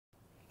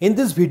In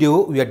this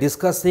video, we are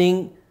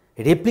discussing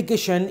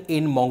replication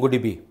in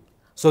MongoDB.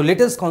 So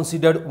let us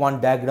consider one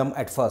diagram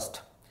at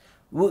first.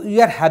 We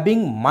are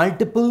having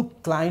multiple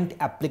client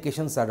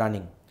applications are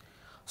running.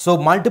 So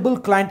multiple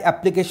client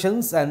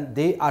applications and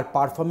they are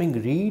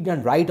performing read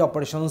and write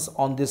operations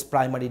on this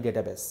primary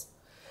database.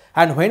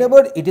 And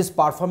whenever it is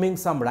performing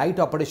some write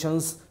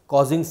operations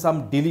causing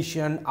some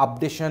deletion,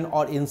 updation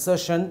or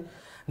insertion,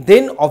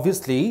 then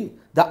obviously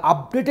the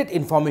updated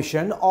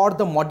information or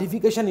the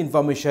modification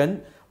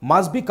information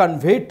must be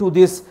conveyed to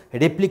this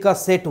replica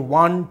set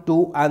 1,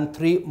 2 and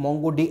 3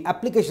 MongoDB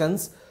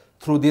applications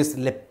through this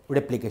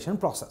replication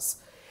process.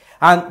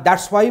 And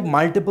that's why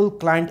multiple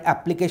client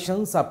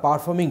applications are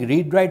performing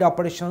read-write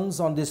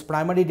operations on this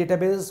primary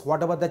database.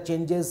 Whatever the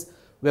changes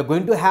we are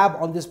going to have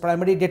on this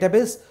primary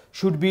database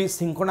should be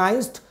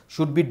synchronized,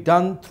 should be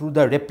done through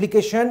the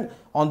replication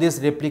on this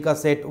replica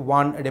set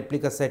 1,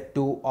 replica set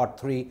 2 or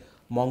 3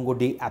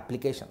 MongoDB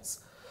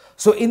applications.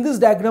 So in this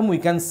diagram, we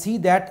can see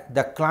that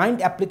the client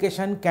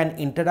application can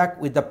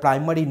interact with the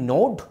primary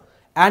node,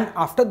 and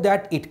after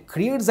that it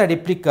creates a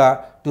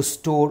replica to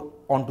store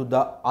onto the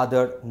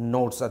other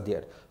nodes are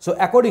there. So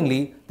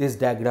accordingly, this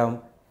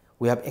diagram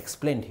we have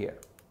explained here.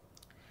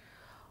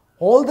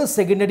 All the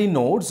secondary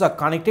nodes are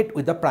connected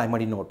with the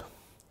primary node,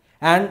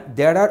 and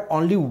there are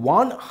only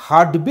one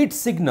heartbeat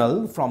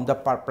signal from the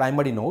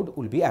primary node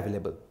will be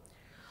available.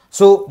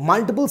 So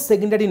multiple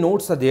secondary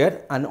nodes are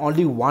there and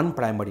only one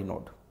primary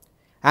node.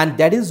 And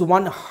that is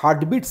one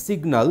heartbeat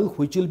signal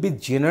which will be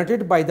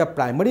generated by the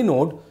primary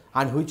node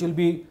and which will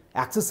be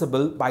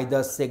accessible by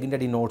the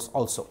secondary nodes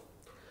also.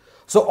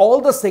 So all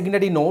the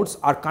secondary nodes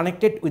are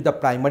connected with the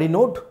primary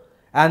node,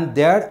 and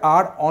there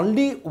are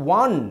only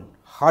one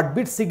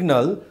heartbeat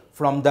signal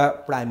from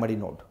the primary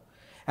node.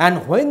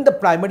 And when the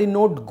primary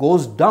node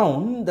goes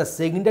down, the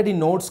secondary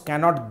nodes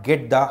cannot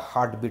get the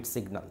heartbeat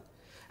signal.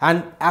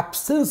 And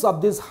absence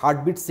of this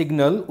heartbeat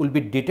signal will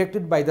be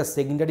detected by the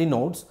secondary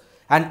nodes,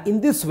 and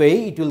in this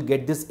way it will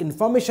get this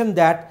information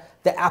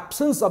that the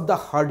absence of the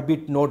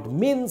heartbeat node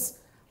means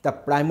the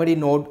primary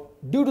node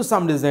due to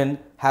some reason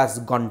has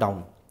gone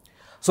down.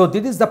 So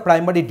this is the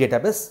primary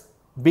database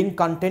being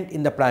content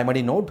in the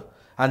primary node,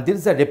 and this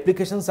is the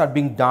replications are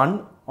being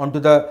done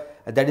onto the,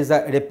 that is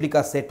a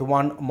replica set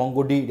 1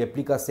 MongoDB,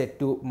 replica set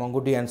 2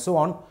 MongoDB and so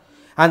on.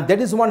 And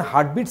that is one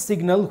heartbeat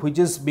signal which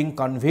is being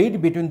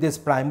conveyed between this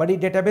primary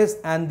database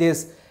and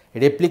this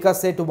replica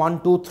set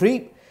 1, 2,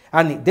 3.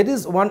 And there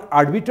is one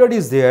arbiter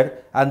is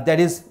there, and that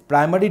is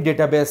primary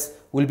database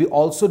will be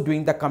also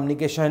doing the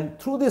communication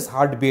through this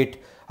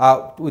heartbeat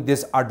with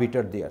this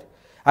arbiter there.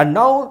 And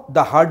now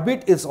the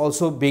heartbeat is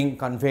also being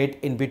conveyed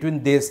in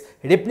between this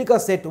replica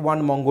set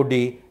 1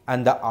 MongoDB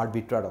and the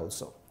arbiter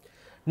also.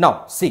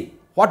 Now see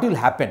what will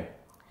happen.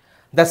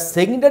 The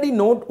secondary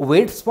node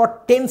waits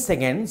for 10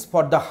 seconds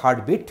for the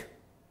heartbeat.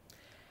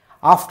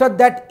 After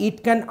that,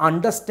 it can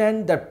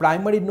understand that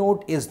primary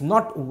node is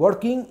not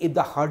working if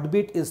the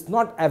heartbeat is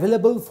not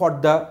available for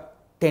the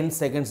 10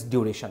 seconds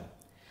duration.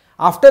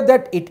 After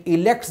that, it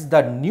elects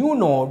the new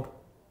node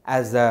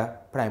as a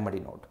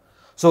primary node.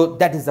 So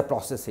that is the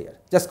process here.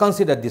 Just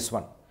consider this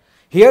one.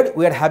 Here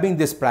we are having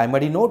this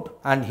primary node,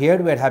 and here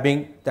we are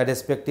having the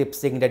respective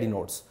secondary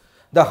nodes.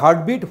 The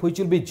heartbeat which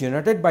will be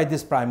generated by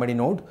this primary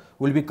node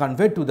will be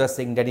conveyed to the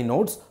secondary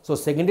nodes. So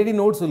secondary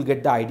nodes will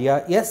get the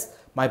idea, yes,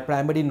 my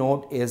primary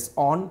node is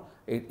on,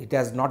 it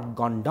has not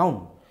gone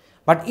down.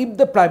 But if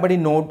the primary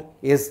node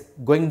is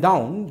going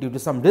down due to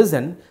some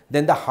reason,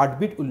 then the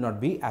heartbeat will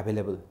not be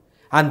available.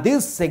 And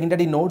these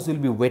secondary nodes will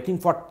be waiting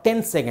for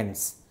 10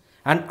 seconds.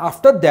 And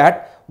after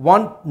that,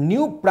 one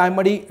new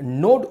primary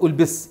node will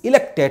be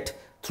elected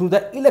through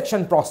the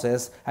election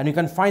process, and you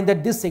can find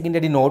that this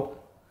secondary node,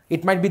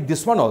 it might be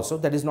this one also,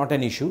 that is not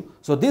an issue.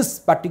 So this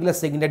particular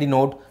secondary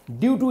node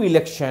due to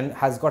election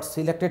has got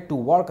selected to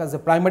work as a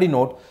primary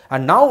node,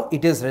 and now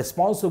it is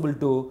responsible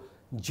to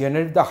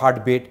generate the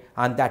heartbeat,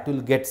 and that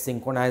will get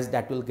synchronized,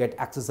 that will get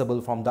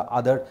accessible from the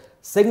other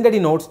secondary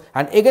nodes,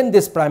 and again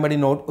this primary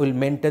node will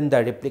maintain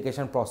the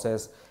replication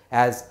process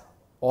as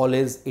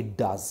always it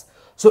does.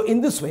 So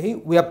in this way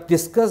we have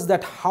discussed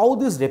that how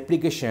this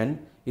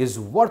replication is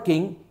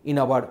working in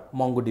our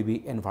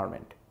MongoDB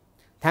environment.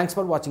 Thanks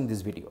for watching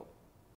this video.